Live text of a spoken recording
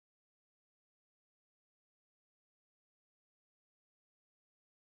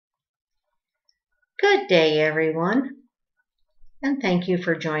Good day, everyone, and thank you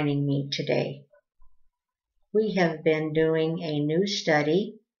for joining me today. We have been doing a new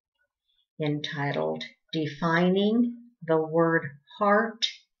study entitled Defining the Word Heart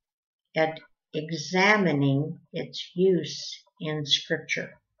and Examining its Use in Scripture.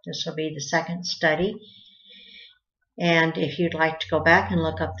 This will be the second study, and if you'd like to go back and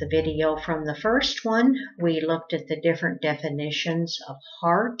look up the video from the first one, we looked at the different definitions of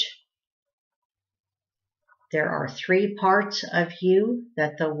heart. There are three parts of you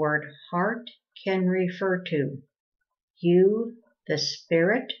that the word heart can refer to. You, the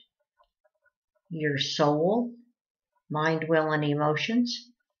spirit, your soul, mind, will, and emotions,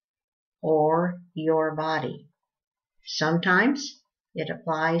 or your body. Sometimes it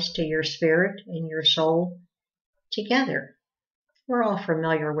applies to your spirit and your soul together. We're all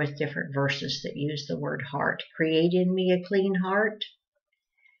familiar with different verses that use the word heart. Create in me a clean heart.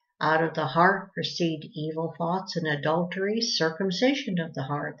 Out of the heart proceed evil thoughts and adultery, circumcision of the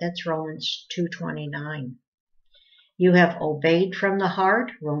heart. That's Romans 2:29. You have obeyed from the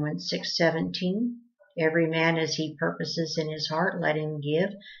heart, Romans 6:17. Every man as he purposes in his heart, let him give,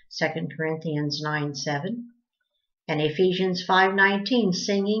 2 Corinthians 9:7. And Ephesians 5:19,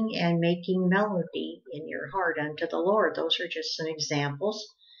 singing and making melody in your heart unto the Lord. Those are just some examples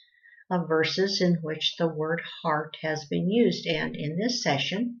of verses in which the word heart has been used. And in this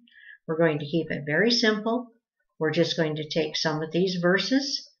session, we're going to keep it very simple. We're just going to take some of these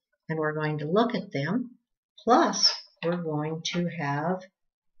verses and we're going to look at them. Plus, we're going to have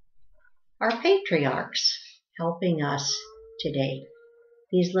our patriarchs helping us today.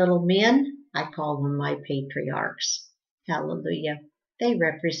 These little men, I call them my patriarchs. Hallelujah. They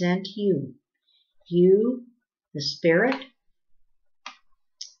represent you. You, the spirit,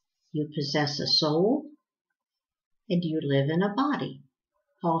 you possess a soul, and you live in a body.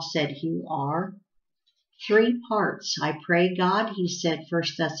 Paul said you are three parts. I pray God, he said, 1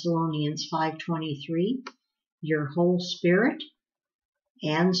 Thessalonians 5:23, your whole spirit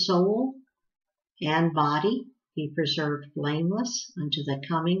and soul and body be preserved blameless unto the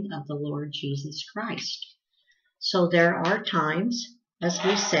coming of the Lord Jesus Christ. So there are times, as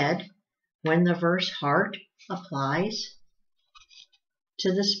we said, when the verse heart applies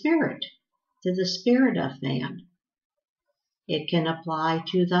to the spirit of man. It can apply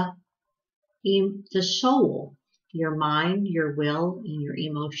to the soul, your mind, your will, and your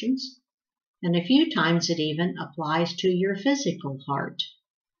emotions. And a few times it even applies to your physical heart.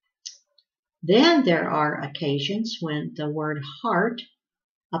 Then there are occasions when the word heart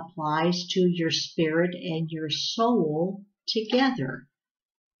applies to your spirit and your soul together.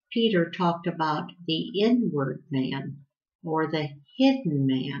 Peter talked about the inward man or the hidden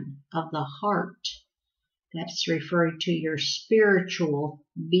man of the heart. That's referring to your spiritual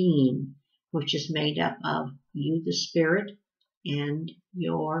being, which is made up of you, the spirit, and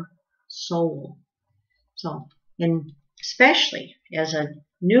your soul. So, especially as a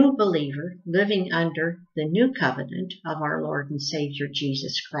new believer living under the new covenant of our Lord and Savior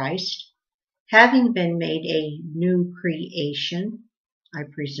Jesus Christ, having been made a new creation, I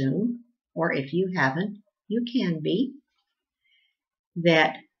presume, or if you haven't, you can be,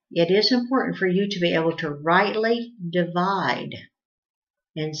 that it is important for you to be able to rightly divide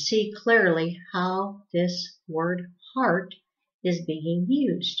and see clearly how this word heart is being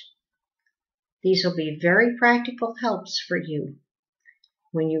used. These will be very practical helps for you.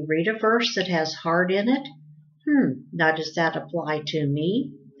 When you read a verse that has heart in it, now does that apply to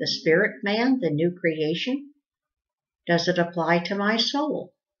me, the spirit man, the new creation? Does it apply to my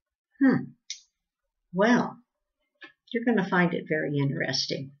soul? Well, you're going to find it very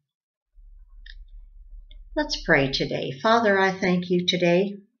interesting. Let's pray today. Father, I thank you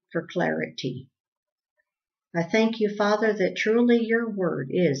today for clarity. I thank you, Father, that truly your word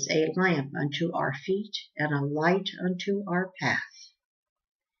is a lamp unto our feet and a light unto our path.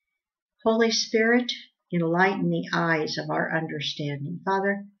 Holy Spirit, enlighten the eyes of our understanding.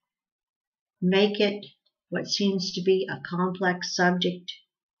 Father, make it what seems to be a complex subject,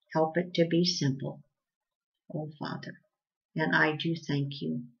 help it to be simple. Oh, Father, and I do thank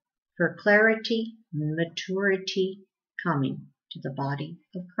you for clarity, maturity coming to the body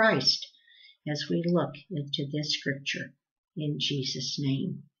of Christ as we look into this scripture. In Jesus'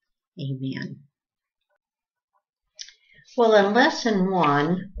 name, amen. Well, in lesson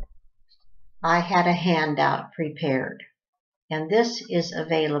 1, I had a handout prepared, and this is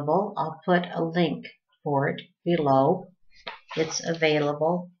available. I'll put a link for it below. It's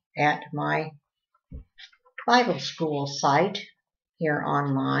available at my Bible school site here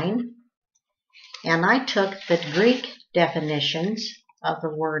online. And I took the Greek definitions of the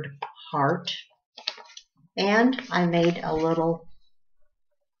word heart, and I made a little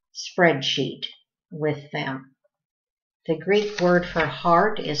spreadsheet with them. The Greek word for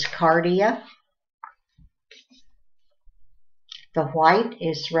heart is cardia. The white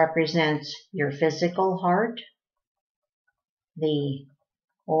represents your physical heart. The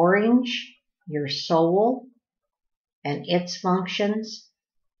orange, your soul and its functions.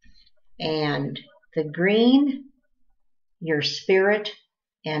 And the green, your spirit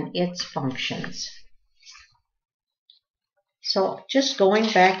and its functions. So just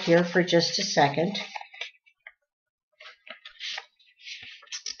going back here for just a second.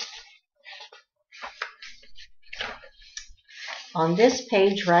 On this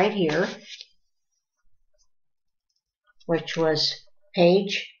page right here, which was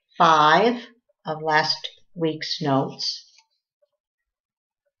page 5 of last week's notes,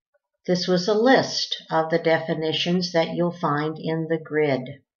 this was a list of the definitions that you'll find in the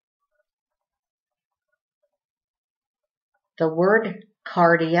grid. The word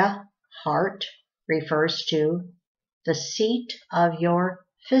cardia, heart, refers to the seat of your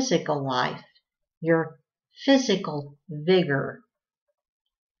physical life, your physical vigor,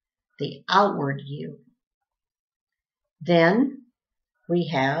 the outward you. Then we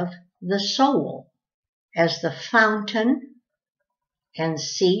have the soul as the fountain and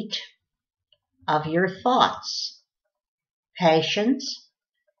seat of your thoughts, passions,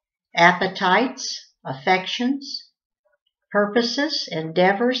 appetites, affections, purposes,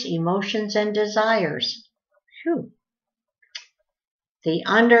 endeavors, emotions, and desires. Whew. The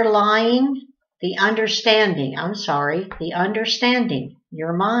understanding,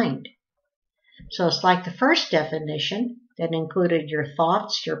 your mind. So it's like the first definition that included your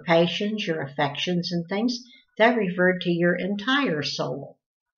thoughts, your passions, your affections, and things. That referred to your entire soul.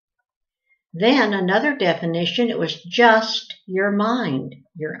 Then another definition, it was just your mind,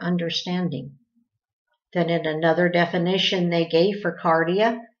 your understanding. Then in another definition they gave for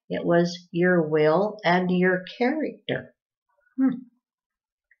cardia, it was your will and your character.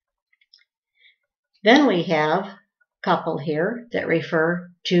 Then we have a couple here that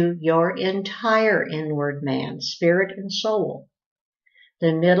refer to your entire inward man, spirit and soul.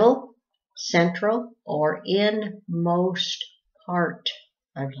 The middle, central, or inmost part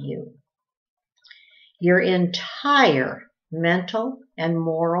of you. Your entire mental and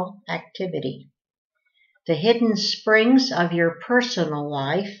moral activity. The hidden springs of your personal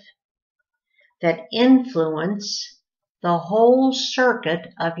life that influence the whole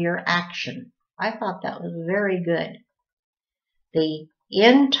circuit of your action. I thought that was very good.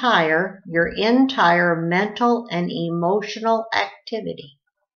 Your entire mental and emotional activity,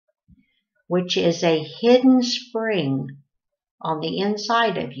 which is a hidden spring on the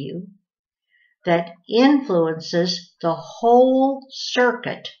inside of you that influences the whole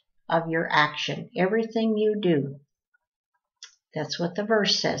circuit of your action, everything you do. That's what the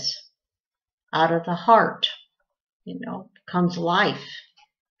verse says. Out of the heart, comes life,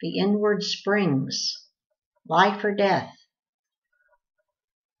 the inward springs, life or death.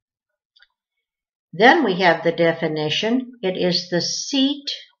 Then we have the definition. It is the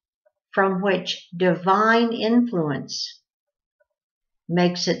seat from which divine influence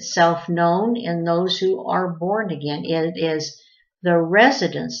makes itself known in those who are born again. It is the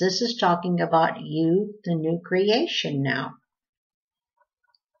residence. This is talking about you, the new creation now,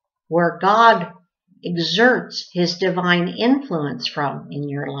 where God exerts his divine influence from in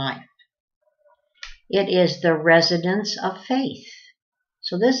your life. It is the residence of faith.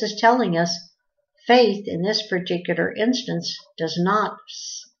 So this is telling us faith in this particular instance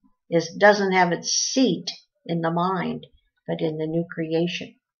doesn't have its seat in the mind, but in the new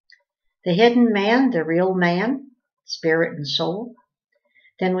creation. The hidden man, the real man, spirit and soul.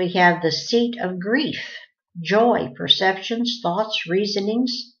 Then we have the seat of grief, joy, perceptions, thoughts,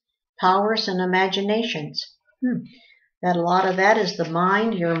 reasonings, powers, and imaginations. That a lot of that is the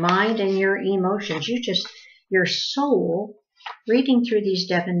mind and your emotions. Your soul. Reading through these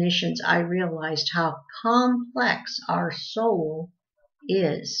definitions, I realized how complex our soul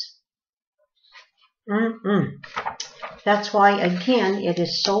is. That's why, again, it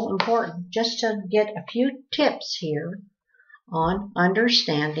is so important just to get a few tips here on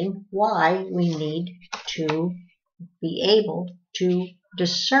understanding why we need to be able to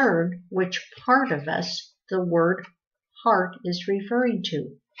discern which part of us the word heart is referring to.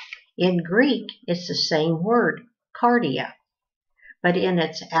 In Greek, it's the same word, cardia. But in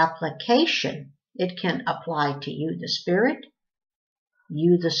its application, it can apply to you, the spirit,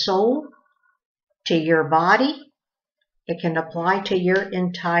 you, the soul, to your body. It can apply to your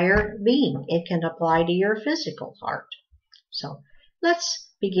entire being. It can apply to your physical heart. So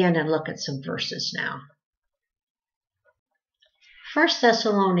let's begin and look at some verses now. 1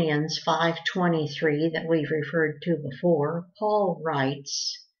 Thessalonians 5:23 that we've referred to before, Paul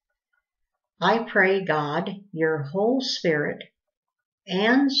writes, I pray God your whole spirit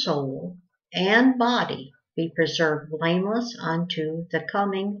and soul and body be preserved blameless unto the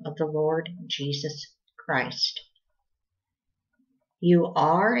coming of the Lord Jesus Christ. You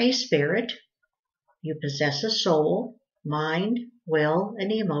are a spirit. You possess a soul, mind, will,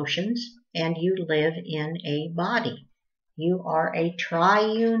 and emotions, and you live in a body. You are a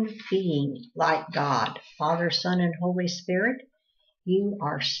triune being like God, Father, Son, and Holy Spirit. You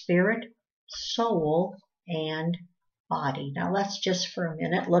are spirit, soul, and body. Now let's just for a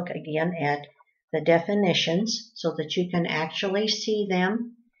minute look again at the definitions so that you can actually see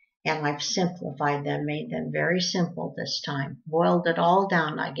them. And I've simplified them, made them very simple this time. Boiled it all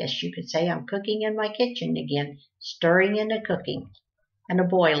down, I guess you could say. I'm cooking in my kitchen again, stirring into cooking and a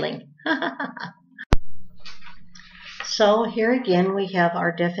boiling. So here again we have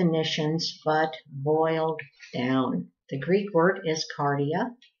our definitions, but boiled down. The Greek word is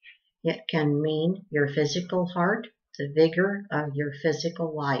cardia. It can mean your physical heart, the vigor of your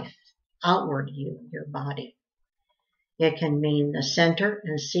physical life, outward you, your body. It can mean the center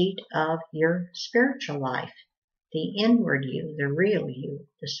and seat of your spiritual life, the inward you, the real you,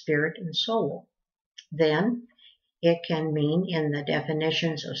 the spirit and soul. Then it can mean, in the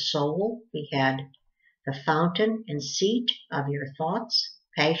definitions of soul, we had the fountain and seat of your thoughts,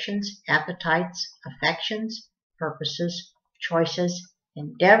 passions, appetites, affections, purposes, choices,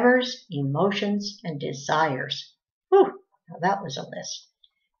 endeavors, emotions, and desires. Whew, now that was a list.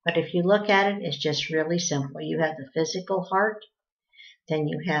 But if you look at it, it's just really simple. You have the physical heart, then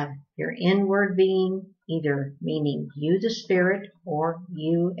you have your inward being, either meaning you, the spirit, or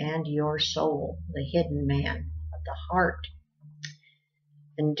you and your soul, the hidden man of the heart.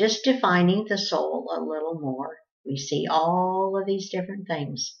 And just defining the soul a little more, we see all of these different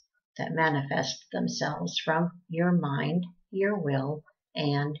things that manifest themselves from your mind, your will,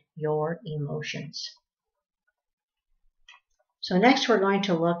 and your emotions. So next we're going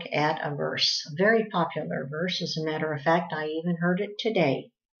to look at a verse, a very popular verse. As a matter of fact, I even heard it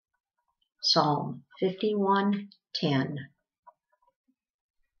today. Psalm 51:10.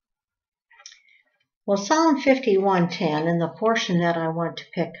 Well, Psalm 51:10, and the portion that I want to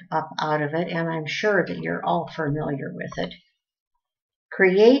pick up out of it, and I'm sure that you're all familiar with it.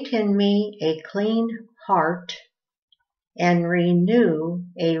 Create in me a clean heart and renew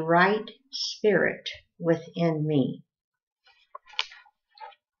a right spirit within me.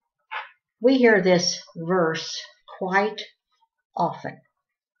 We hear this verse quite often.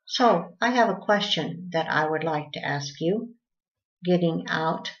 So I have a question that I would like to ask you, getting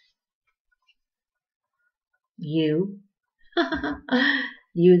out you,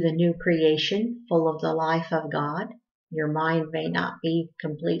 you the new creation, full of the life of God. Your mind may not be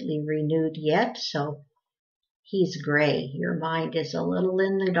completely renewed yet, so he's gray. Your mind is a little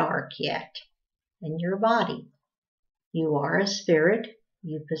in the dark yet. And your body. You are a spirit.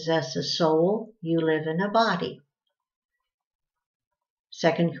 You possess a soul. You live in a body.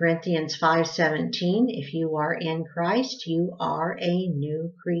 2 Corinthians 5:17, if you are in Christ, you are a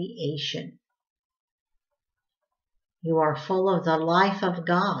new creation. You are full of the life of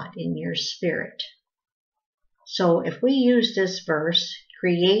God in your spirit. So if we use this verse,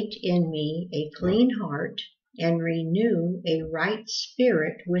 create in me a clean heart and renew a right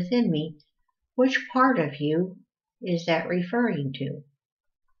spirit within me, which part of you is that referring to?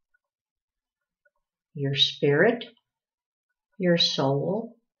 Your spirit, your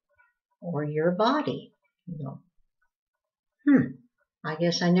soul, or your body? You go, I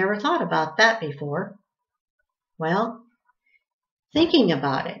guess I never thought about that before. Well, thinking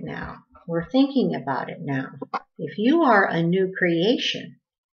about it now. We're thinking about it now. If you are a new creation,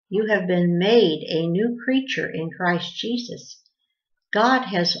 you have been made a new creature in Christ Jesus. God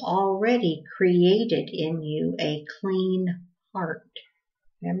has already created in you a clean heart.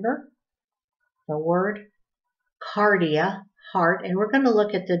 Remember? The word cardia, heart, and we're going to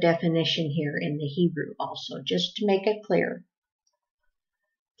look at the definition here in the Hebrew also, just to make it clear.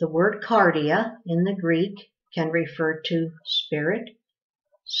 The word cardia in the Greek can refer to spirit,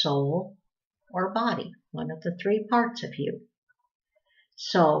 soul, or body, one of the three parts of you.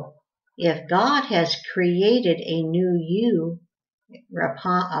 So, if God has created a new you,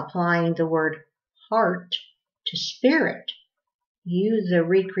 applying the word heart to spirit, you the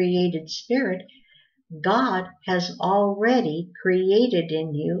recreated spirit, God has already created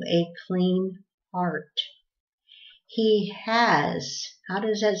in you a clean heart. He has, how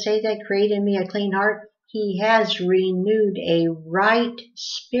does that say that? Create in me a clean heart. He has renewed a right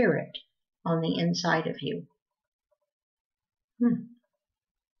spirit on the inside of you.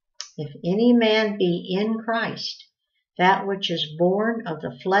 If any man be in Christ, that which is born of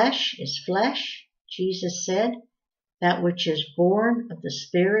the flesh is flesh, Jesus said. That which is born of the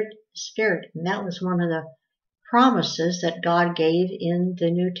Spirit is spirit. And that was one of the promises that God gave in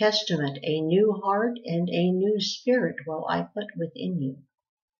the New Testament. A new heart and a new spirit will I put within you.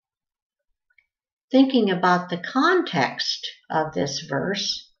 Thinking about the context of this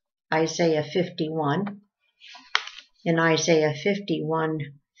verse, Isaiah 51, in Isaiah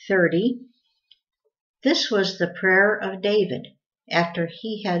 51:30, this was the prayer of David after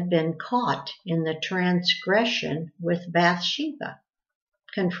he had been caught in the transgression with Bathsheba,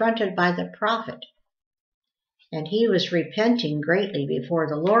 confronted by the prophet. And he was repenting greatly before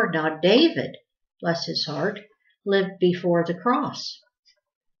the Lord. Now David, bless his heart, lived before the cross.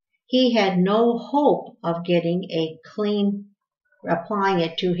 He had no hope of getting a clean, applying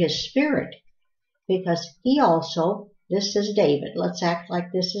it to his spirit, because he also, this is David, let's act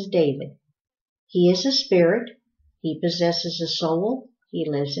like this is David. He is a spirit, he possesses a soul, he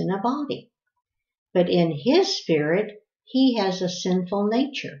lives in a body. But in his spirit, he has a sinful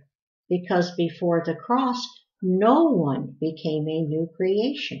nature, because before the cross, no one became a new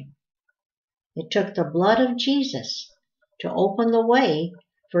creation. It took the blood of Jesus to open the way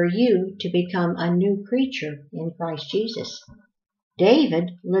for you to become a new creature in Christ Jesus.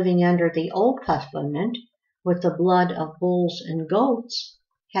 David, living under the old covenant with the blood of bulls and goats,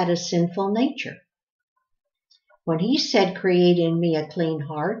 had a sinful nature. When he said, "Create in me a clean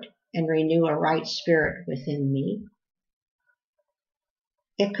heart and renew a right spirit within me,"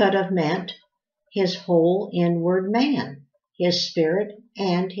 it could have meant his whole inward man, his spirit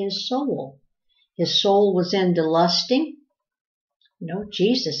and his soul. His soul was into lusting.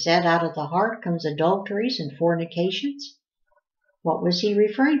 Jesus said, out of the heart comes adulteries and fornications. What was he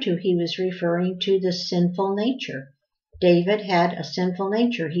referring to? He was referring to the sinful nature. David had a sinful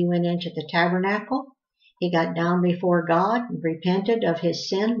nature. He went into the tabernacle. He got down before God and repented of his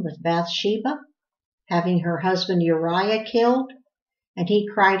sin with Bathsheba, having her husband Uriah killed. And he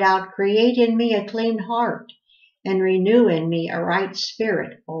cried out, "Create in me a clean heart and renew in me a right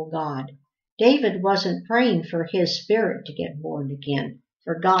spirit, O God." David wasn't praying for his spirit to get born again,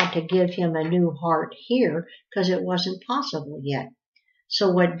 for God to give him a new heart here, because it wasn't possible yet.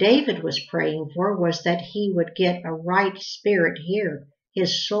 So what David was praying for was that he would get a right spirit here.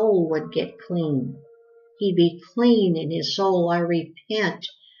 His soul would get clean. He'd be clean in his soul. I repent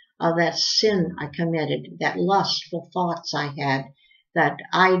of that sin I committed, that lustful thoughts I had, that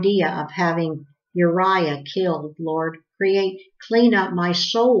idea of having Uriah killed. Lord, clean up my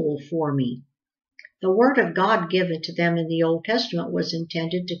soul for me. The word of God given to them in the Old Testament was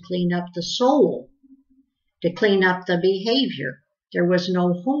intended to clean up the soul, to clean up the behavior. There was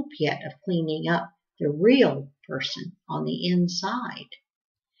no hope yet of cleaning up the real person on the inside,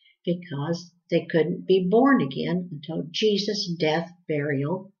 because they couldn't be born again until Jesus' death,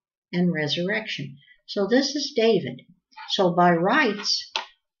 burial, and resurrection. So this is David. So by rights,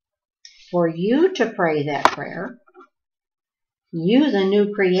 for you to pray that prayer, you, the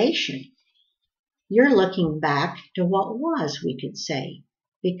new creation, you're looking back to what was, we could say,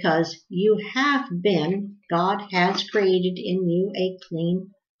 because you have been, God has created in you a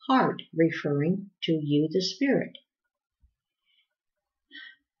clean heart, referring to you, the Spirit.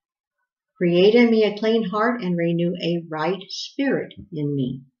 Create in me a clean heart and renew a right spirit in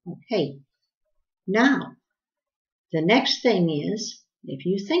me. Okay. Now, the next thing is, if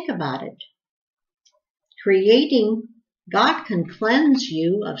you think about it, God can cleanse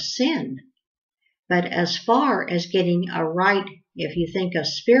you of sin. But as far as getting a right, if you think of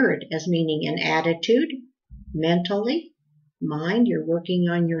spirit as meaning an attitude, mentally, mind, you're working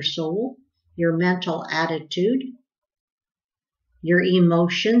on your soul, your mental attitude, your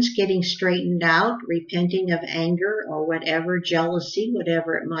emotions getting straightened out, repenting of anger or whatever, jealousy,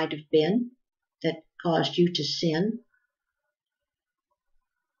 whatever it might have been that caused you to sin.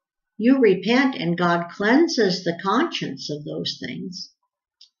 You repent and God cleanses the conscience of those things.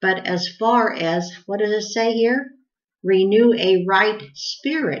 But as far as, what does it say here? Renew a right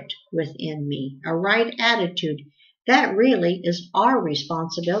spirit within me, a right attitude. That really is our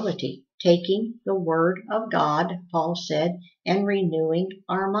responsibility, taking the word of God, Paul said, and renewing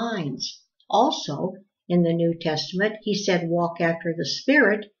our minds. Also, in the New Testament, he said, walk after the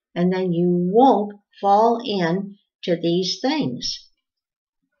Spirit, and then you won't fall into these things.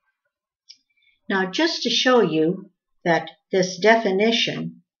 Now, just to show you that this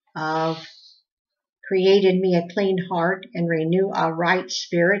definition of create in me a clean heart and renew a right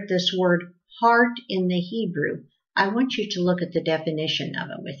spirit, this word heart in the Hebrew, I want you to look at the definition of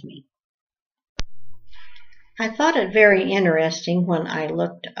it with me. I thought it very interesting when I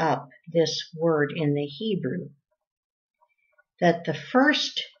looked up this word in the Hebrew, that the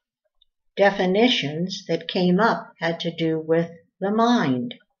first definitions that came up had to do with the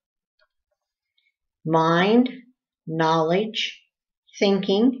mind. Mind, knowledge,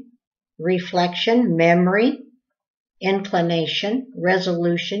 thinking, reflection, memory, inclination,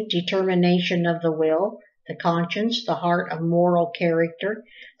 resolution, determination of the will, the conscience, the heart of moral character,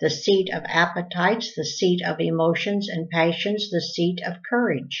 the seat of appetites, the seat of emotions and passions, the seat of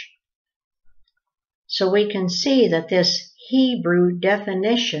courage. So we can see that this Hebrew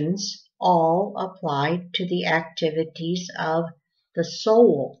definitions all apply to the activities of the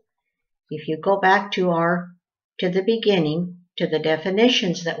soul. If you go back to the beginning, to the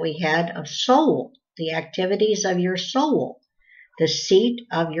definitions that we had of soul, the activities of your soul, the seat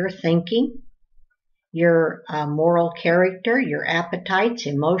of your thinking, your moral character, your appetites,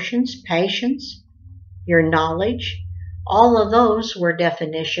 emotions, passions, your knowledge, all of those were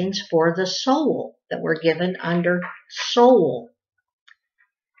definitions for the soul that were given under soul.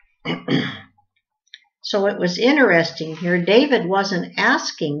 So it was interesting here. David wasn't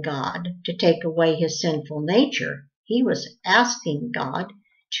asking God to take away his sinful nature. He was asking God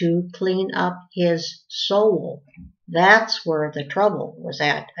to clean up his soul. That's where the trouble was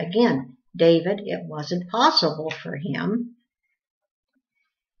at. Again, David, it wasn't possible for him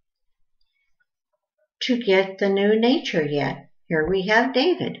to get the new nature yet. Here we have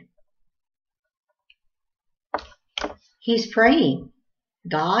David. He's praying,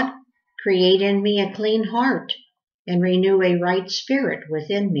 God, create in me a clean heart and renew a right spirit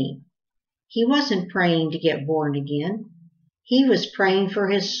within me. He wasn't praying to get born again. He was praying for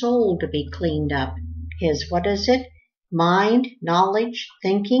his soul to be cleaned up. His, what is it? Mind, knowledge,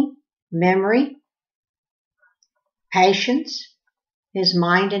 thinking, memory, passions, his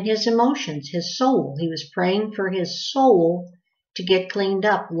mind and his emotions, his soul. He was praying for his soul to get cleaned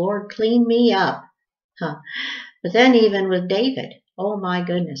up. Lord, clean me up. But then even with David, oh my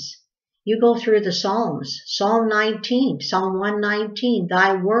goodness. You go through the Psalms, Psalm 19, Psalm 119,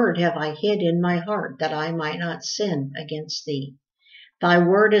 Thy word have I hid in my heart, that I might not sin against thee. Thy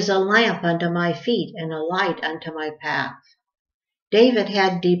word is a lamp unto my feet and a light unto my path. David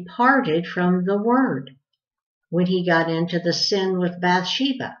had departed from the word when he got into the sin with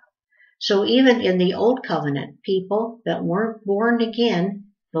Bathsheba. So even in the Old Covenant, people that weren't born again,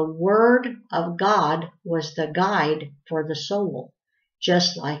 the word of God was the guide for the soul,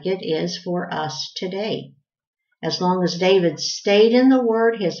 just like it is for us today. As long as David stayed in the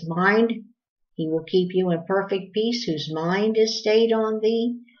word, his mind, he will keep you in perfect peace, whose mind is stayed on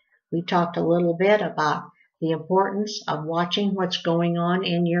thee. We talked a little bit about the importance of watching what's going on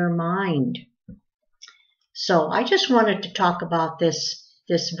in your mind. So I just wanted to talk about this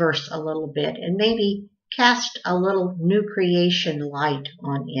verse a little bit and maybe cast a little new creation light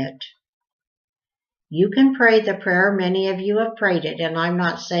on it. You can pray the prayer. Many of you have prayed it, and I'm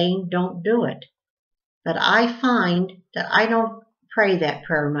not saying don't do it. But I find that I don't pray that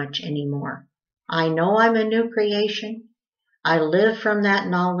prayer much anymore. I know I'm a new creation. I live from that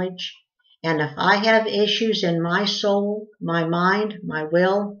knowledge. And if I have issues in my soul, my mind, my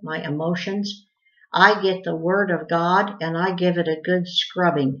will, my emotions, I get the Word of God and I give it a good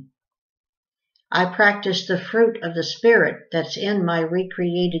scrubbing. I practice the fruit of the Spirit that's in my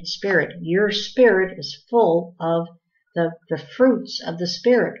recreated spirit. Your spirit is full of the fruits of the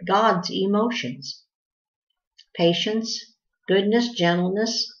Spirit, God's emotions. Patience, goodness,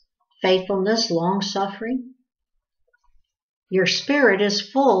 gentleness, faithfulness, long-suffering. Your spirit is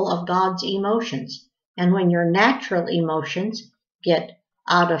full of God's emotions. And when your natural emotions get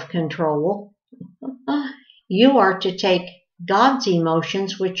out of control, you are to take God's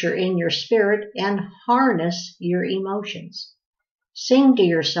emotions, which are in your spirit, and harness your emotions. Sing to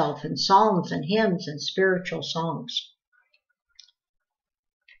yourself in psalms and hymns and spiritual songs.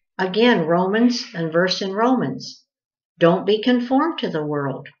 Again, verse in Romans. Don't be conformed to the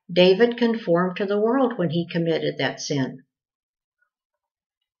world. David conformed to the world when he committed that sin.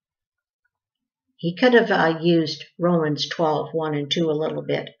 He could have used Romans 12, 1 and 2 a little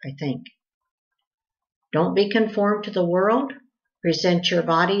bit, I think. Don't be conformed to the world. Present your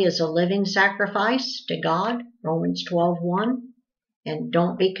body as a living sacrifice to God, Romans 12, 1. And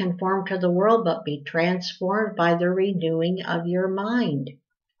don't be conformed to the world, but be transformed by the renewing of your mind.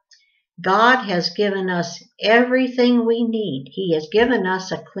 God has given us everything we need. He has given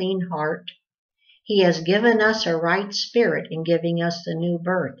us a clean heart. He has given us a right spirit in giving us the new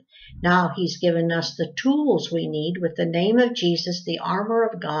birth. Now He's given us the tools we need with the name of Jesus, the armor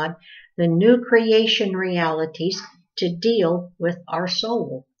of God, the new creation realities to deal with our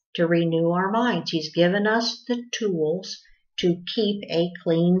soul. to renew our minds. He's given us the tools to keep a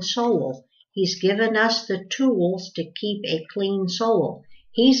clean soul. He's given us the tools to keep a clean soul.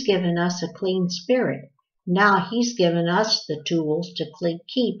 He's given us a clean spirit. Now He's given us the tools to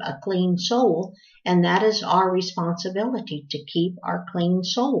keep a clean soul, and that is our responsibility, to keep our clean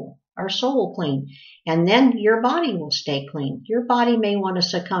soul, our soul clean. And then your body will stay clean. Your body may want to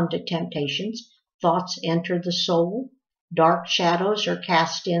succumb to temptations. Thoughts enter the soul. Dark shadows are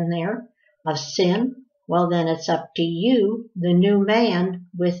cast in there of sin. Well, then it's up to you, the new man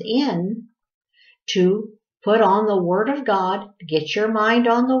within, to put on the Word of God, get your mind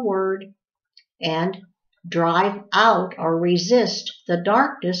on the Word, and drive out or resist the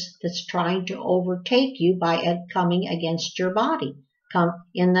darkness that's trying to overtake you by coming against your body. Come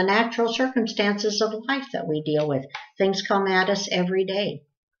in the natural circumstances of life that we deal with. Things come at us every day.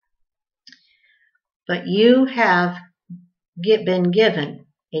 But you have been given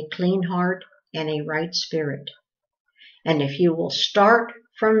a clean heart and a right spirit. And if you will start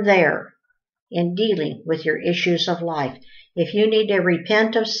from there in dealing with your issues of life, if you need to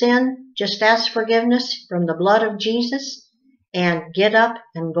repent of sin, just ask forgiveness from the blood of Jesus and get up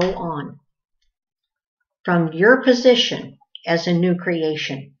and go on. From your position as a new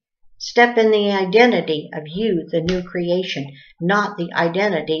creation, step in the identity of you, the new creation, not the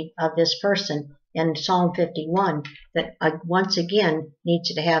identity of this person in Psalm 51 that once again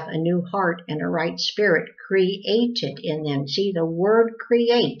needs to have a new heart and a right spirit created in them. See, the word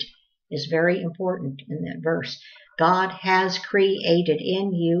create is very important in that verse. God has created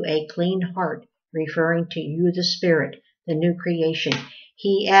in you a clean heart, referring to you, the spirit, the new creation.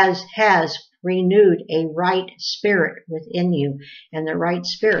 He has renewed a right spirit within you, and the right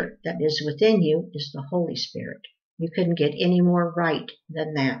spirit that is within you is the Holy Spirit. You couldn't get any more right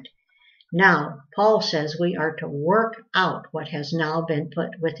than that. Now, Paul says we are to work out what has now been put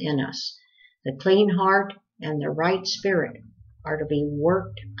within us. The clean heart and the right spirit are to be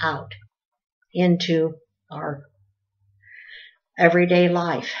worked out into our everyday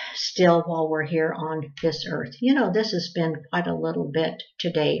life, still while we're here on this earth. You know, this has been quite a little bit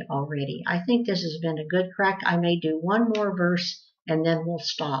today already. I think this has been a good crack. I may do one more verse and then we'll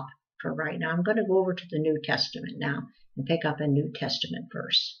stop for right now. I'm going to go over to the New Testament now and pick up a New Testament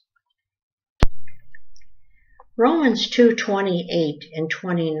verse. Romans 2:28 and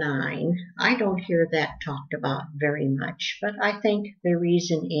 29, I don't hear that talked about very much, but I think the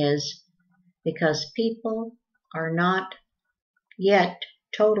reason is because people are not yet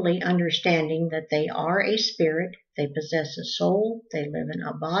totally understanding that they are a spirit, they possess a soul, they live in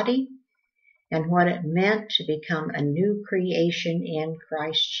a body, and what it meant to become a new creation in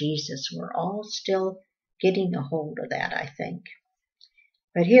Christ Jesus. We're all still getting a hold of that, I think.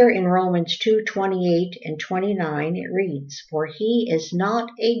 But here in Romans 2:28 and 29 it reads, "For he is not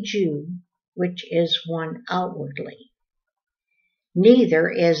a Jew, which is one outwardly, neither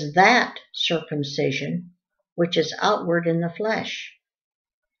is that circumcision, which is outward in the flesh.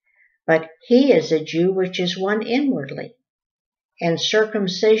 But he is a Jew which is one inwardly, and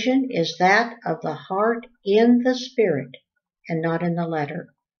circumcision is that of the heart in the spirit, and not in the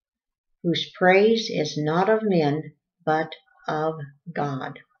letter, whose praise is not of men, but of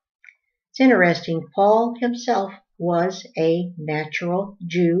God." It's interesting, Paul himself was a natural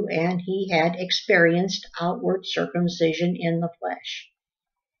Jew, and he had experienced outward circumcision in the flesh.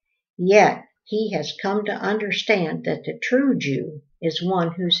 Yet he has come to understand that the true Jew is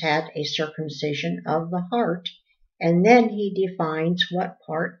one who's had a circumcision of the heart, and then he defines what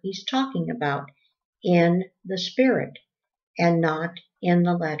part he's talking about, in the spirit and not in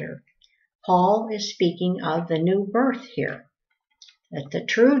the letter. Paul is speaking of the new birth here, that the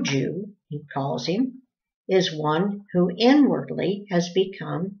true Jew, he calls him, is one who inwardly has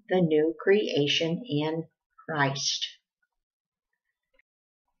become the new creation in Christ.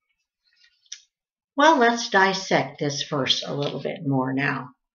 Well, let's dissect this verse a little bit more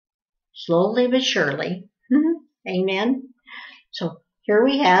now. Slowly but surely. Amen. So here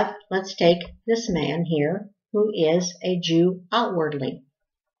we have, let's take this man here who is a Jew outwardly.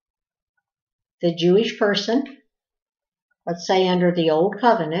 The Jewish person, let's say under the Old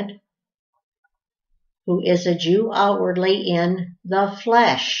Covenant, who is a Jew outwardly in the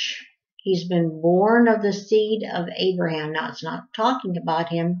flesh. He's been born of the seed of Abraham. Now, it's not talking about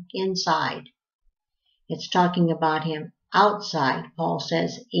him inside. It's talking about him outside. Paul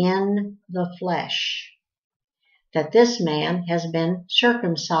says, in the flesh. That this man has been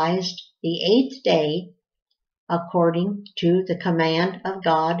circumcised the 8th day according to the command of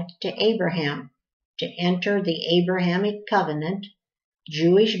God to Abraham to enter the Abrahamic covenant,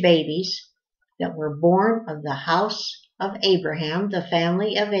 Jewish babies that were born of the house of Abraham, the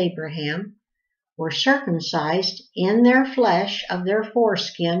family of Abraham, were circumcised in their flesh of their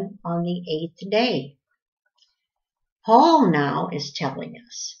foreskin on the 8th day. Paul now is telling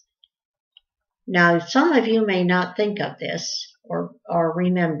us. Now, some of you may not think of this or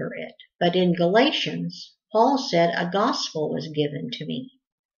remember it, but in Galatians, Paul said a gospel was given to me,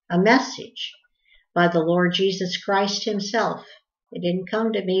 a message by the Lord Jesus Christ himself. It didn't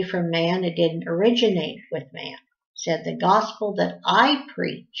come to me from man. It didn't originate with man. It said the gospel that I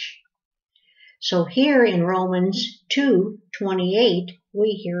preach. So here in Romans 2:28,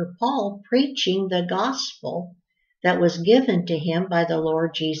 we hear Paul preaching the gospel that was given to him by the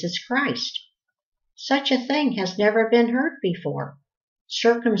Lord Jesus Christ. Such a thing has never been heard before.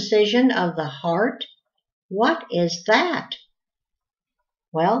 Circumcision of the heart? What is that?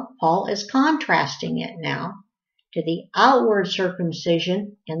 Well, Paul is contrasting it now to the outward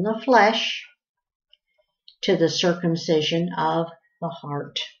circumcision in the flesh, to the circumcision of the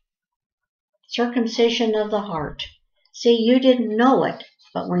heart. Circumcision of the heart. See, you didn't know it,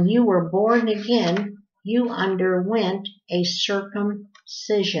 but when you were born again, you underwent a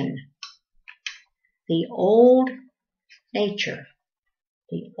circumcision. The old nature,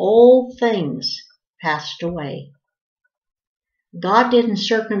 the old things passed away. God didn't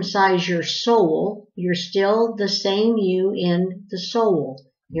circumcise your soul. You're still the same you in the soul,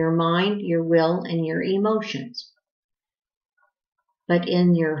 your mind, your will, and your emotions. But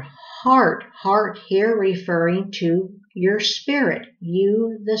in your heart here referring to your spirit,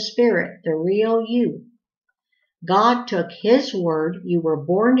 you, the spirit, the real you. God took his word. You were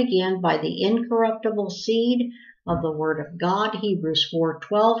born again by the incorruptible seed of the word of God. Hebrews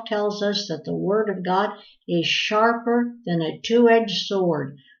 4:12 tells us that the word of God is sharper than a two-edged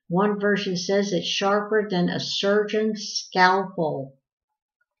sword. One version says it's sharper than a surgeon's scalpel.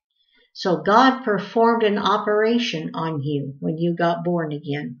 So God performed an operation on you when you got born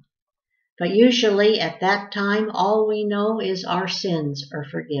again. But usually at that time, all we know is our sins are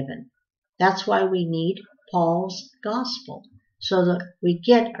forgiven. That's why we need Paul's gospel, so that we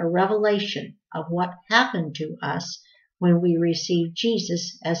get a revelation of what happened to us when we received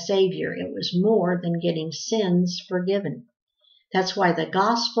Jesus as Savior. It was more than getting sins forgiven. That's why the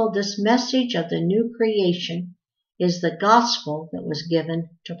gospel, this message of the new creation, is the gospel that was given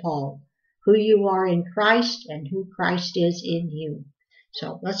to Paul. Who you are in Christ and who Christ is in you.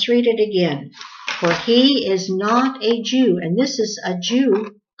 So let's read it again. For he is not a Jew, and this is a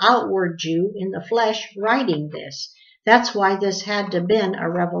Jew, outward Jew in the flesh writing this. That's why this had to have been a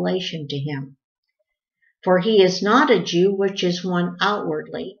revelation to him. For he is not a Jew which is one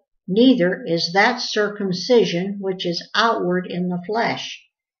outwardly, neither is that circumcision which is outward in the flesh.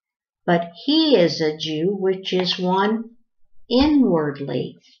 But he is a Jew which is one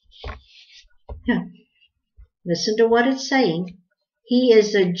inwardly. Listen to what it's saying. He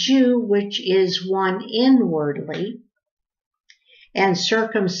is a Jew which is one inwardly, and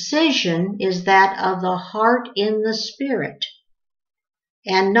circumcision is that of the heart in the spirit,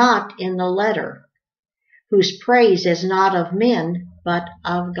 and not in the letter, whose praise is not of men, but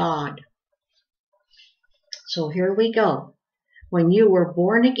of God. So here we go. When you were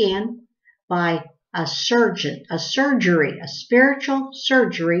born again by a spiritual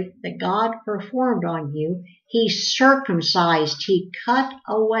surgery that God performed on you, he circumcised, he cut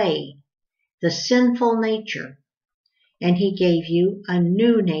away the sinful nature, and he gave you a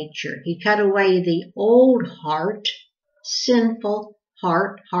new nature. He cut away the old heart, sinful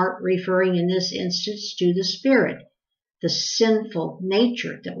heart referring in this instance to the spirit, the sinful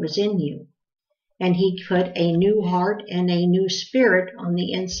nature that was in you. And he put a new heart and a new spirit on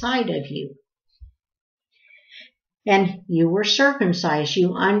the inside of you. And you were circumcised.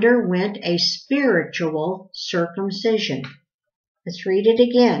 You underwent a spiritual circumcision. Let's read it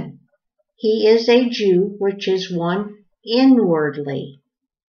again. He is a Jew which is one inwardly.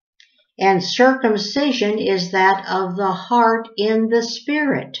 And circumcision is that of the heart in the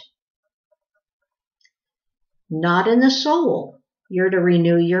spirit, not in the soul. You're to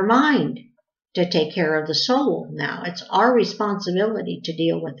renew your mind to take care of the soul now. It's our responsibility to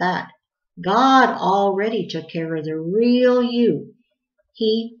deal with that. God already took care of the real you.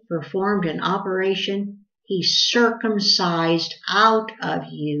 He performed an operation. He circumcised out of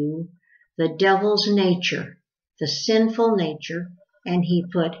you the devil's nature, the sinful nature, and he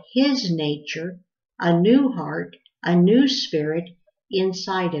put his nature, a new heart, a new spirit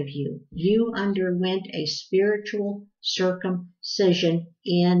inside of you. You underwent a spiritual circumcision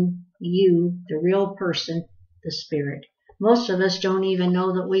in you, the real person, the spirit. Most of us don't even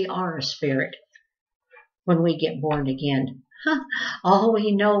know that we are a spirit when we get born again. All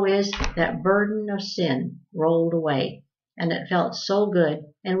we know is that burden of sin rolled away. and it felt so good,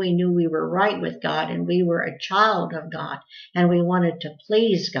 and we knew we were right with God, and we were a child of God, and we wanted to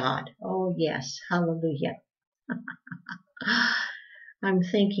please God. Oh yes, hallelujah. I'm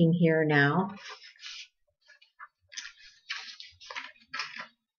thinking here now.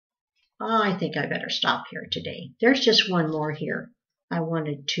 I think I better stop here today. There's just one more here I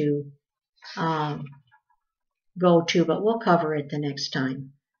wanted to go to, but we'll cover it the next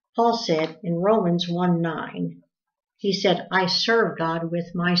time. Paul said in Romans 1:9, he said, I serve God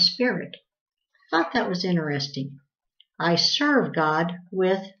with my spirit. I thought that was interesting. I serve God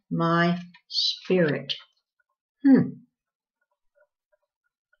with my spirit.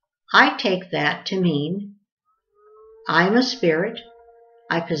 I take that to mean I'm a spirit,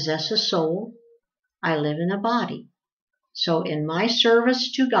 I possess a soul, I live in a body. So in my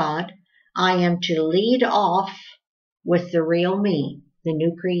service to God, I am to lead off with the real me, the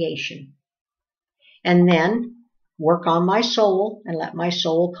new creation. And then work on my soul and let my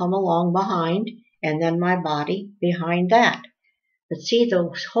soul come along behind, and then my body behind that. But see,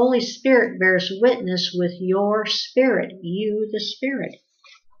 the Holy Spirit bears witness with your spirit, you the Spirit.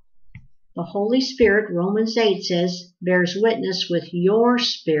 The Holy Spirit, Romans 8 says, bears witness with your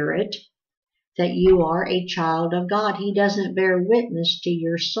spirit that you are a child of God. He doesn't bear witness to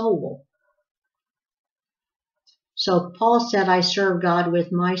your soul. So Paul said, I serve God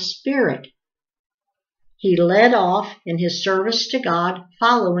with my spirit. He led off in his service to God,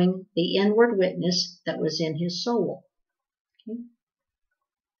 following the inward witness that was in his soul. Okay?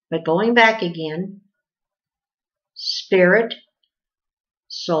 But going back again, spirit,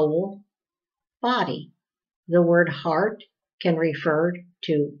 soul, body. The word heart can refer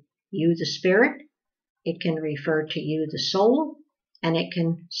to you, the spirit. It can refer to you, the soul. And it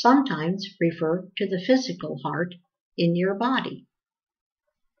can sometimes refer to the physical heart in your body.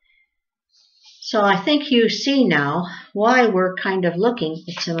 So I think you see now why we're kind of looking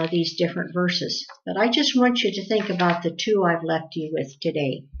at some of these different verses. But I just want you to think about the two I've left you with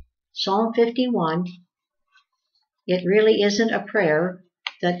today. Psalm 51, it really isn't a prayer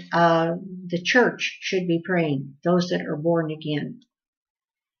that the church should be praying, those that are born again.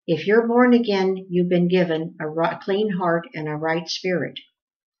 If you're born again, you've been given a clean heart and a right spirit.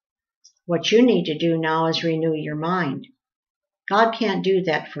 What you need to do now is renew your mind. God can't do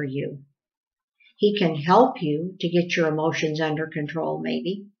that for you. He can help you to get your emotions under control,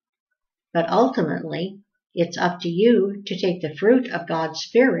 maybe. But ultimately, it's up to you to take the fruit of God's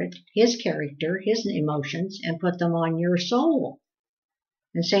Spirit, His character, His emotions, and put them on your soul.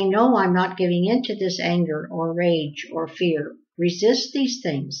 And say, no, I'm not giving in to this anger or rage or fear. Resist these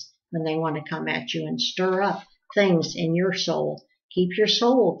things when they want to come at you and stir up things in your soul. Keep your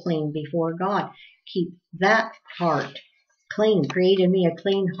soul clean before God. Keep that heart clean. Create in me a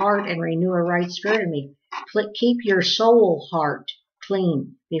clean heart and renew a right spirit in me. Keep your soul heart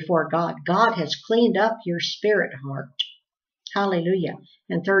clean before God. God has cleaned up your spirit heart. Hallelujah.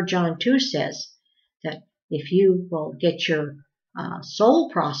 And 3 John 2 says that if you will get your soul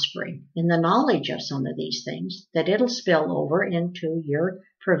prospering in the knowledge of some of these things, that it'll spill over into your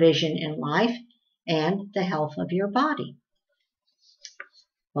provision in life and the health of your body.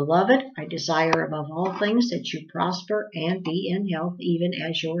 Beloved, I desire above all things that you prosper and be in health, even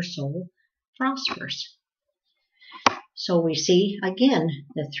as your soul prospers. So we see again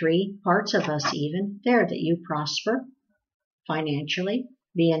the three parts of us even there, that you prosper financially,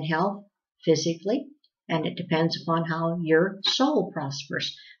 be in health physically, and it depends upon how your soul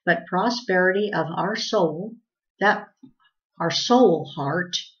prospers. But prosperity of our soul, that our soul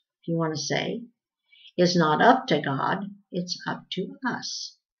heart, if you want to say, is not up to God, it's up to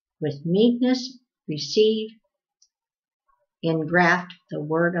us. With meekness, receive, engraft the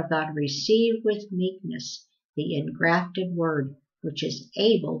word of God. Receive with meekness the engrafted word, which is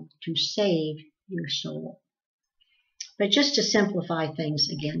able to save your soul. But just to simplify things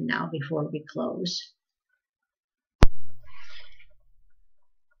again now before we close.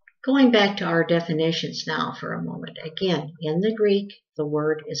 Going back to our definitions now for a moment. Again, in the Greek, the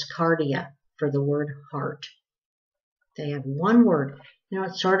word is cardia for the word heart. They have one word. You know,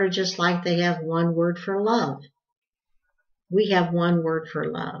 it's sort of just like they have one word for love. We have one word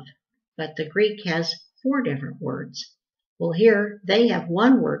for love, but the Greek has 4 different words. Well, here they have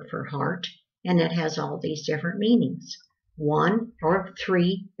one word for heart, and it has all these different meanings. 1 or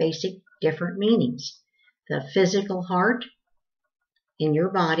 3 basic different meanings. The physical heart in your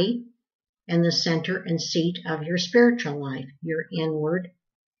body, and the center and seat of your spiritual life, your inward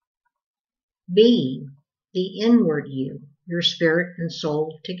being, the inward you, your spirit and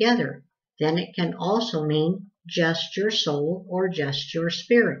soul together. Then it can also mean just your soul or just your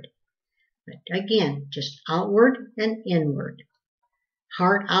spirit. But again, just outward and inward.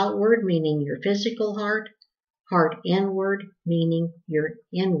 Heart outward, meaning your physical heart. Heart inward, meaning your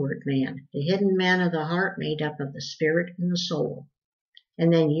inward man. The hidden man of the heart made up of the spirit and the soul.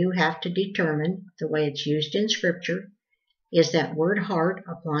 And then you have to determine, the way it's used in Scripture, is that word heart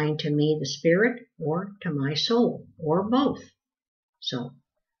applying to me, the spirit, or to my soul, or both? So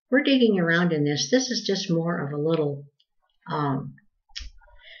we're digging around in this. This is just more of a little,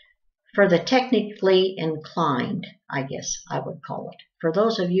 for the technically inclined, I guess I would call it. For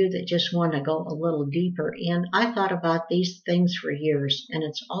those of you that just want to go a little deeper in, I thought about these things for years, and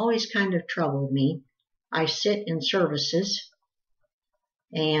it's always kind of troubled me. I sit in services,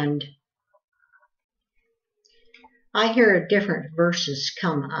 and I hear different verses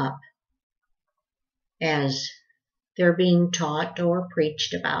come up as they're being taught or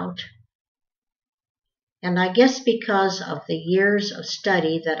preached about. And I guess because of the years of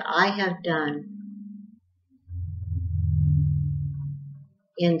study that I have done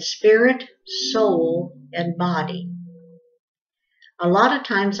in spirit, soul, and body, a lot of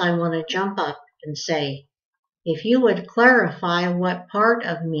times I want to jump up and say, if you would clarify what part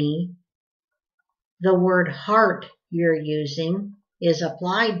of me the word heart you're using is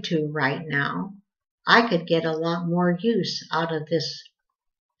applied to right now, I could get a lot more use out of this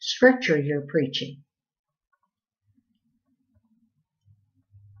scripture you're preaching.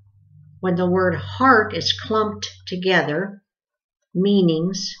 When the word heart is clumped together,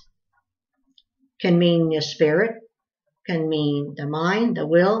 meanings can mean the spirit, can mean the mind, the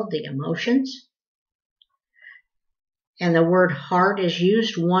will, the emotions. And the word heart is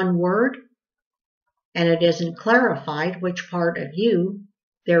used one word, and it isn't clarified which part of you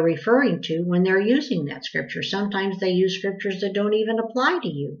they're referring to when they're using that scripture. Sometimes they use scriptures that don't even apply to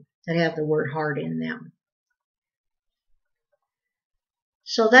you, that have the word heart in them.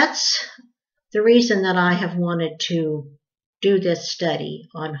 So that's the reason that I have wanted to do this study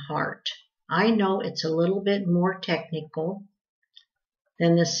on heart. I know it's a little bit more technical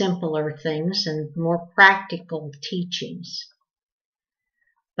than the simpler things and more practical teachings.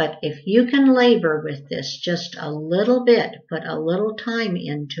 But if you can labor with this just a little bit, put a little time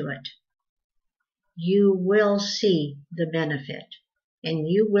into it, you will see the benefit. And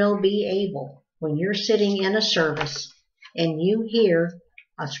you will be able, when you're sitting in a service and you hear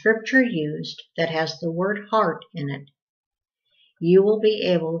a scripture used that has the word heart in it, you will be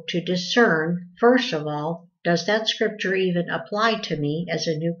able to discern, first of all, does that scripture even apply to me as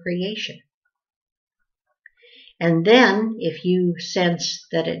a new creation? And then, if you sense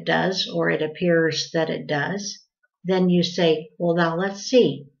that it does, or it appears that it does, then you say, well, now let's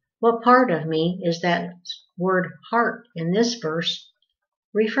see, what part of me is that word heart in this verse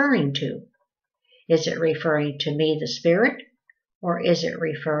referring to? Is it referring to me, the spirit, or is it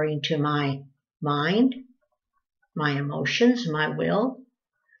referring to my mind, my emotions, my will?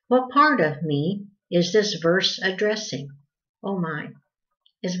 What part of me is this verse addressing? Oh my,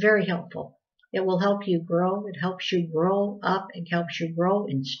 it's very helpful. It will help you grow. It helps you grow up. It helps you grow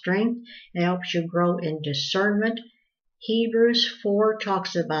in strength. It helps you grow in discernment. Hebrews 4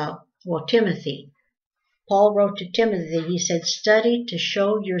 talks about, well, Timothy. Paul wrote to Timothy, he said, study to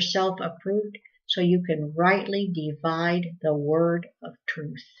show yourself approved so you can rightly divide the word of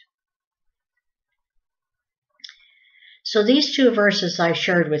truth. So these two verses I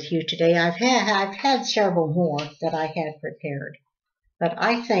shared with you today, I've had several more that I had prepared. But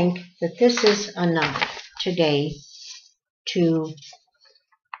I think that this is enough today to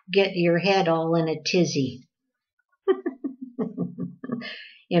get your head all in a tizzy.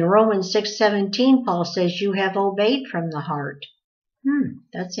 In Romans 6:17, Paul says, you have obeyed from the heart.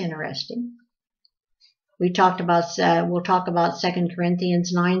 That's interesting. We'll talk about 2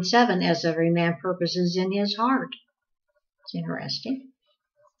 Corinthians 9:7, as every man purposes in his heart. It's interesting.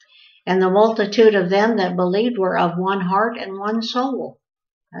 And the multitude of them that believed were of one heart and one soul.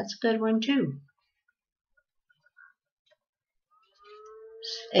 That's a good one too.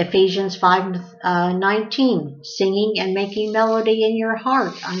 Ephesians 5:19, singing and making melody in your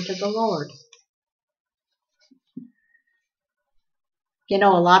heart unto the Lord. You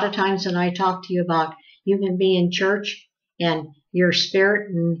know, a lot of times when I talk to you about you can be in church and your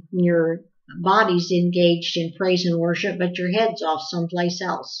spirit and your body's engaged in praise and worship, but your head's off someplace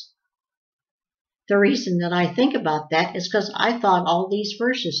else. The reason that I think about that is because I thought all these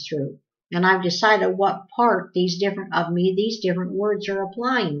verses through, and I've decided what part these different words are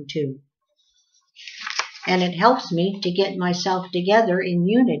applying to. And it helps me to get myself together in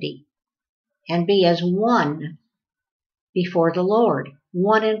unity and be as one before the Lord,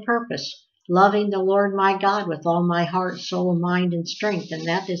 one in purpose, Loving the Lord my God with all my heart, soul, mind, and strength. And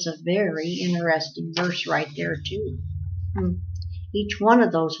that is a very interesting verse right there too. Each one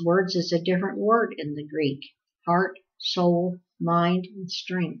of those words is a different word in the Greek. Heart, soul, mind, and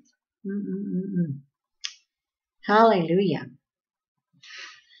strength. Hallelujah.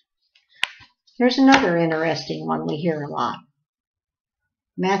 Here's another interesting one we hear a lot.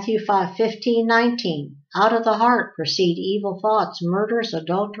 Matthew 5:15-19. Out of the heart proceed evil thoughts, murders,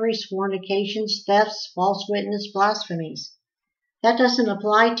 adulteries, fornications, thefts, false witness, blasphemies. That doesn't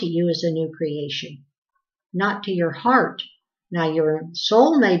apply to you as a new creation. Not to your heart. Now your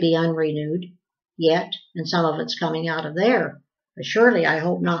soul may be unrenewed yet, and some of it's coming out of there. But surely I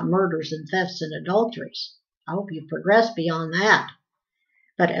hope not murders and thefts and adulteries. I hope you progress beyond that.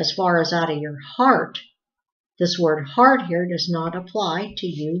 But as far as out of your heart, this word heart here does not apply to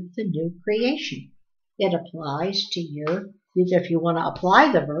you, the new creation. It applies to if you want to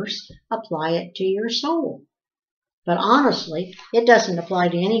apply the verse, apply it to your soul. But honestly, it doesn't apply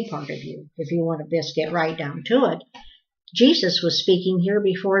to any part of you, if you want to just get right down to it. Jesus was speaking here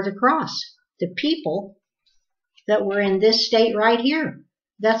before the cross. The people that were in this state right here,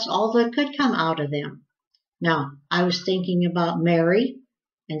 that's all that could come out of them. Now, I was thinking about Mary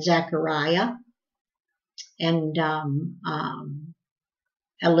and Zechariah and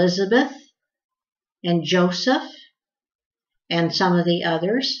Elizabeth and Joseph and some of the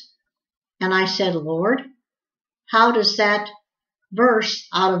others. And I said, Lord, how does that verse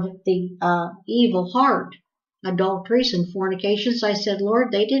out of the evil heart, adulteries and fornications? I said,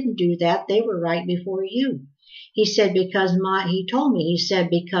 Lord, they didn't do that. They were right before you. He said, because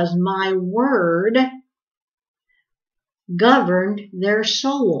my word governed their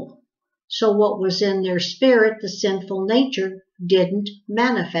soul. So what was in their spirit, the sinful nature, didn't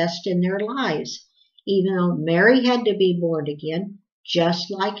manifest in their lives, even though Mary had to be born again, just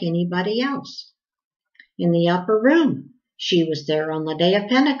like anybody else. In the upper room, she was there on the day of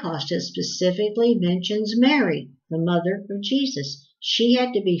Pentecost. It specifically mentions Mary, the mother of Jesus. She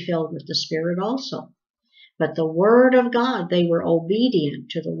had to be filled with the Spirit also. But the Word of God, they were obedient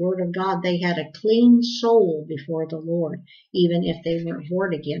to the Word of God. They had a clean soul before the Lord, even if they weren't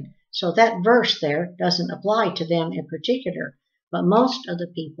born again. So that verse there doesn't apply to them in particular. But most of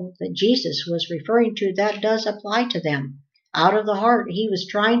the people that Jesus was referring to, that does apply to them. Out of the heart, he was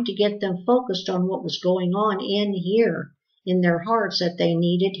trying to get them focused on what was going on in here, in their hearts that they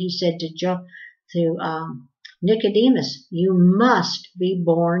needed. He said to Nicodemus, you must be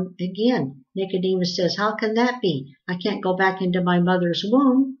born again. Nicodemus says, how can that be? I can't go back into my mother's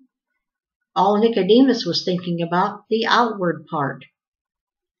womb. All Nicodemus was thinking about, the outward part,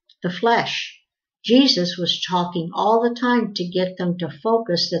 the flesh. Jesus was talking all the time to get them to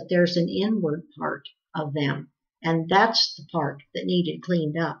focus that there's an inward part of them. And that's the part that needed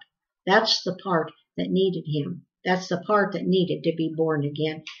cleaned up. That's the part that needed him. That's the part that needed to be born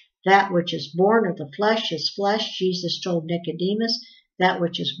again. That which is born of the flesh is flesh, Jesus told Nicodemus. That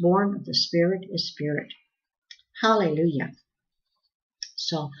which is born of the Spirit is spirit. Hallelujah.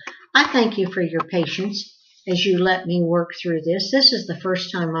 So I thank you for your patience as you let me work through this. This is the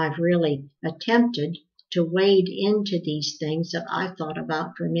first time I've really attempted to wade into these things that I've thought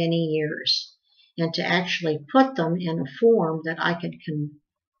about for many years, and to actually put them in a form that I could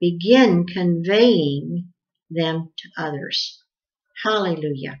begin conveying them to others.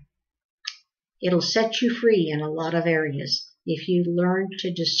 Hallelujah. It'll set you free in a lot of areas if you learn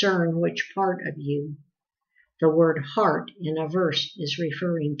to discern which part of you the word heart in a verse is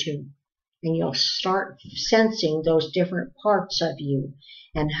referring to. And you'll start sensing those different parts of you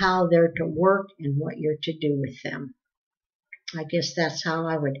and how they're to work and what you're to do with them. I guess that's how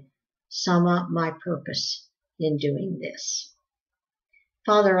I would sum up my purpose in doing this.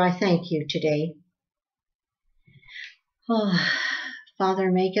 Father, I thank you today. Oh,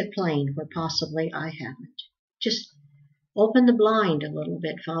 Father, make it plain where possibly I haven't. Just open the blind a little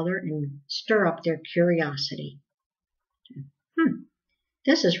bit, Father, and stir up their curiosity.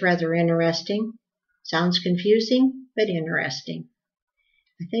 This is rather interesting. Sounds confusing, but interesting.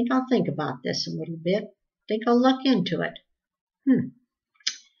 I think I'll think about this a little bit. I think I'll look into it.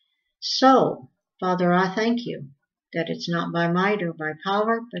 So, Father, I thank you that it's not by might or by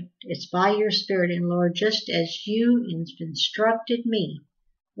power, but it's by your Spirit. And Lord, just as you instructed me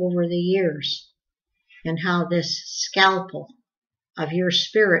over the years, and how this scalpel of your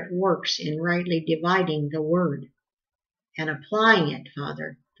Spirit works in rightly dividing the word and applying it,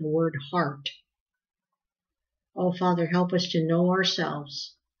 Father, the word heart. Oh, Father, help us to know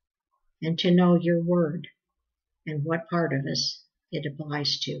ourselves and to know your word and what part of us it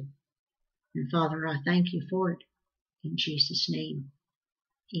applies to. And Father, I thank you for it. In Jesus' name,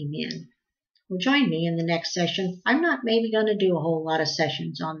 amen. Well, join me in the next session. I'm not maybe going to do a whole lot of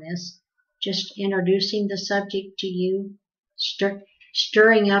sessions on this. Just introducing the subject to you,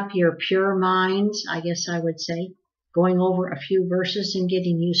 stirring up your pure minds, I guess I would say, going over a few verses and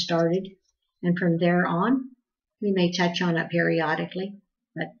getting you started. And from there on, we may touch on it periodically,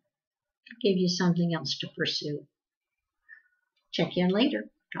 but I'll give you something else to pursue. Check in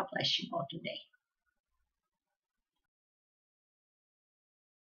later. God bless you all today.